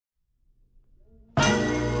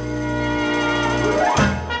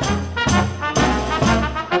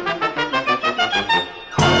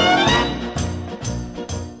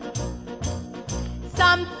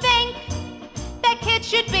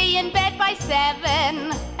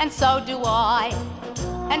and so do I,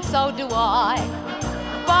 and so do I.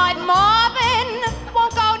 But Marvin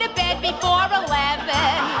won't go to bed before 11.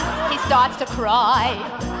 He starts to cry,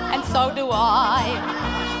 and so do I.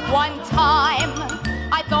 One time,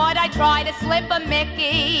 I thought I'd try to slip a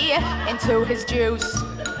Mickey into his juice,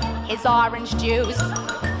 his orange juice.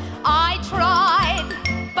 I tried,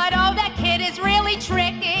 but oh, that kid is really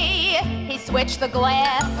tricky. He switched the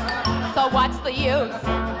glass, so what's the use?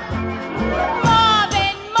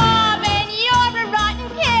 Marvin, Marvin, you're a rotten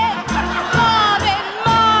kid. Marvin,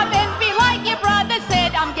 Marvin, be like your brother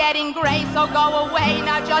said. I'm getting gray, so go away.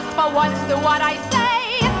 Now just for once, do what I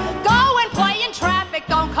say. Go and play in traffic,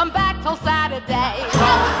 don't come back till Saturday.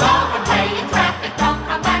 Go and play in traffic, don't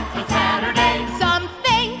come back till Saturday. Some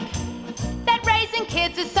think that raising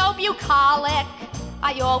kids is so bucolic.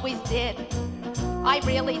 I always did, I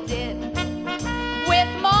really did. With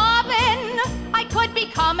Marvin, I could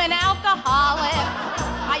become an alcoholic.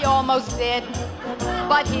 I almost did,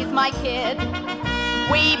 but he's my kid.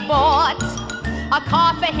 We bought a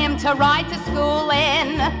car for him to ride to school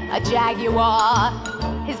in, a Jaguar.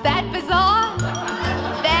 Is that bizarre?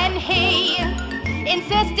 Then he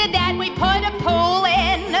insisted that we put a pool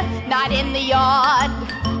in, not in the yard,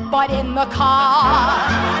 but in the car.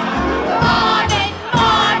 Marvin,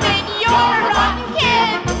 Marvin, you're a rotten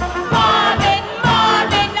kid. Marvin,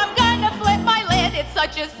 Marvin, I'm gonna flip my lid. It's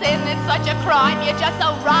such a sin, it's such a crime. You're just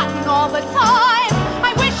so rotten all the time.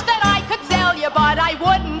 I wish that I could sell you, but I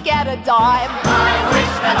wouldn't get a dime. I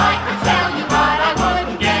wish that I could sell you, but I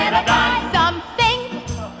wouldn't get a dime. Some think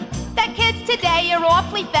that kids today are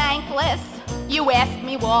awfully thankless. You ask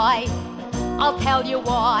me why, I'll tell you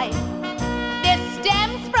why. This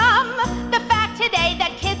stems from the fact today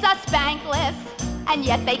that kids are spankless, and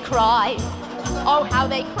yet they cry. Oh, how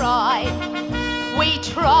they cry. We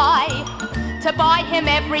try to buy him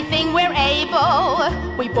everything we're able.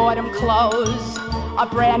 We bought him clothes, a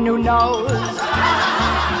brand new nose.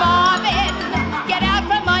 Marvin, get out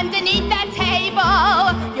from underneath that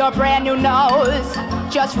table. Your brand new nose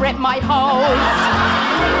just ripped my hose.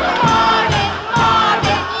 Marvin,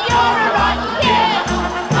 Marvin, you're a rotten kid.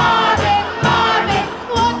 Marvin, Marvin,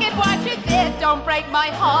 look at what you did. Don't break my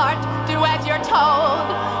heart, do as you're told.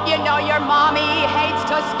 You know your mommy hates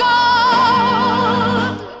to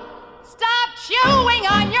scold. Stop chewing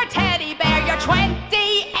on your teddy bear, you're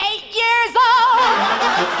 28 years old.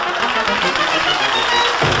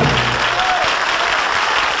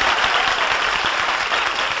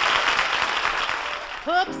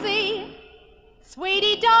 Oopsie,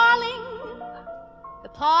 sweetie darling, the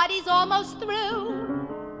party's almost through.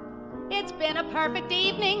 It's been a perfect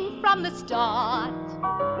evening from the start.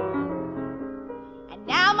 And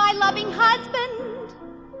now, my loving husband,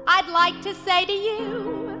 I'd like to say to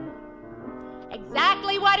you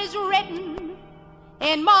exactly what is written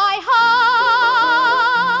in my heart.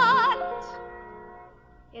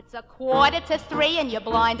 It's 2:45 and you're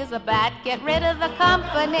blind as a bat. Get rid of the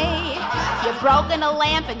company. You've broken a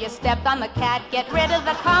lamp and you stepped on the cat. Get rid of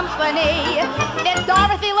the company. There's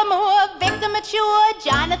Dorothy Lamour, Victor Mature,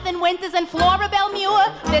 Jonathan Winters, and Flora Belmure.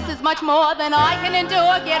 This is much more than I can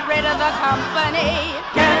endure. Get rid of the company.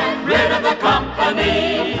 Get rid of the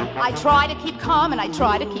company. I try to keep calm and I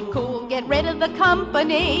try to keep cool. Get rid of the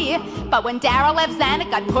company. But when Daryl F. Zanuck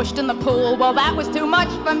got pushed in the pool, well, that was too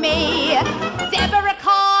much for me. Deborah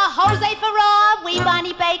Carr, Jose Ferrar, Wee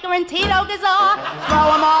Bonnie Baker, and Tito Gazar. Throw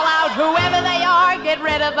them all out, whoever they are. Get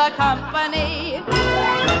rid of the company.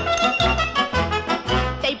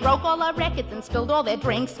 They broke all our records and spilled all their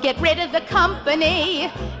drinks. Get rid of the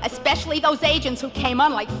company. Especially those agents who came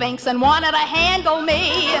on like Finks and wanted to handle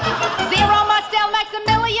me. Zero, Mostel,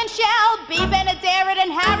 Maximilian Schell, B. Benaderet,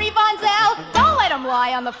 and Harry Von Zell. Don't let them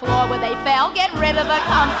lie on the floor where they fell. Get rid of the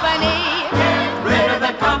company. Get rid of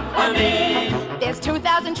the company. There's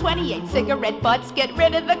 2,028 cigarette butts. Get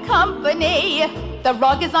rid of the company. The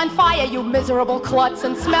rug is on fire, you miserable klutz,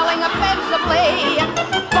 and smelling offensively.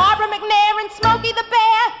 Barbara McNair and Smokey the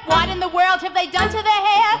Bear. What in the world have they done to their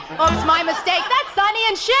hair? Oops, my mistake. That's Sonny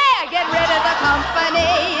and Cher. Get rid of the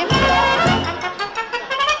company.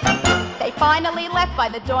 They finally left by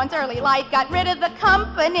the dawn's early light. Got rid of the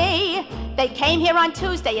company. They came here on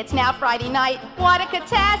Tuesday. It's now Friday night. What a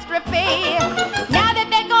catastrophe. Now that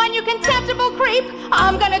they're gone, you contemptible creep,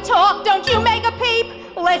 I'm gonna talk. Don't you make a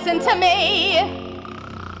peep. Listen to me.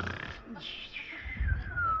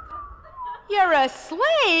 You're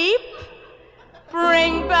asleep?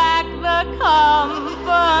 Bring back the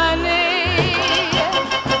company.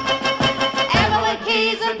 Evelyn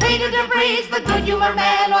Keyes and Peter DeVries, the Good Humor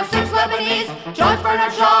Man, or Six Lebanese, George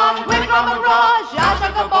Bernard Shaw, Whitcomb McGraw, Zsa Zsa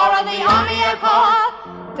Gabor, and the Army Empire.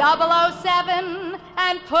 007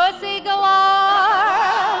 and pussy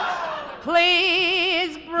galore. Please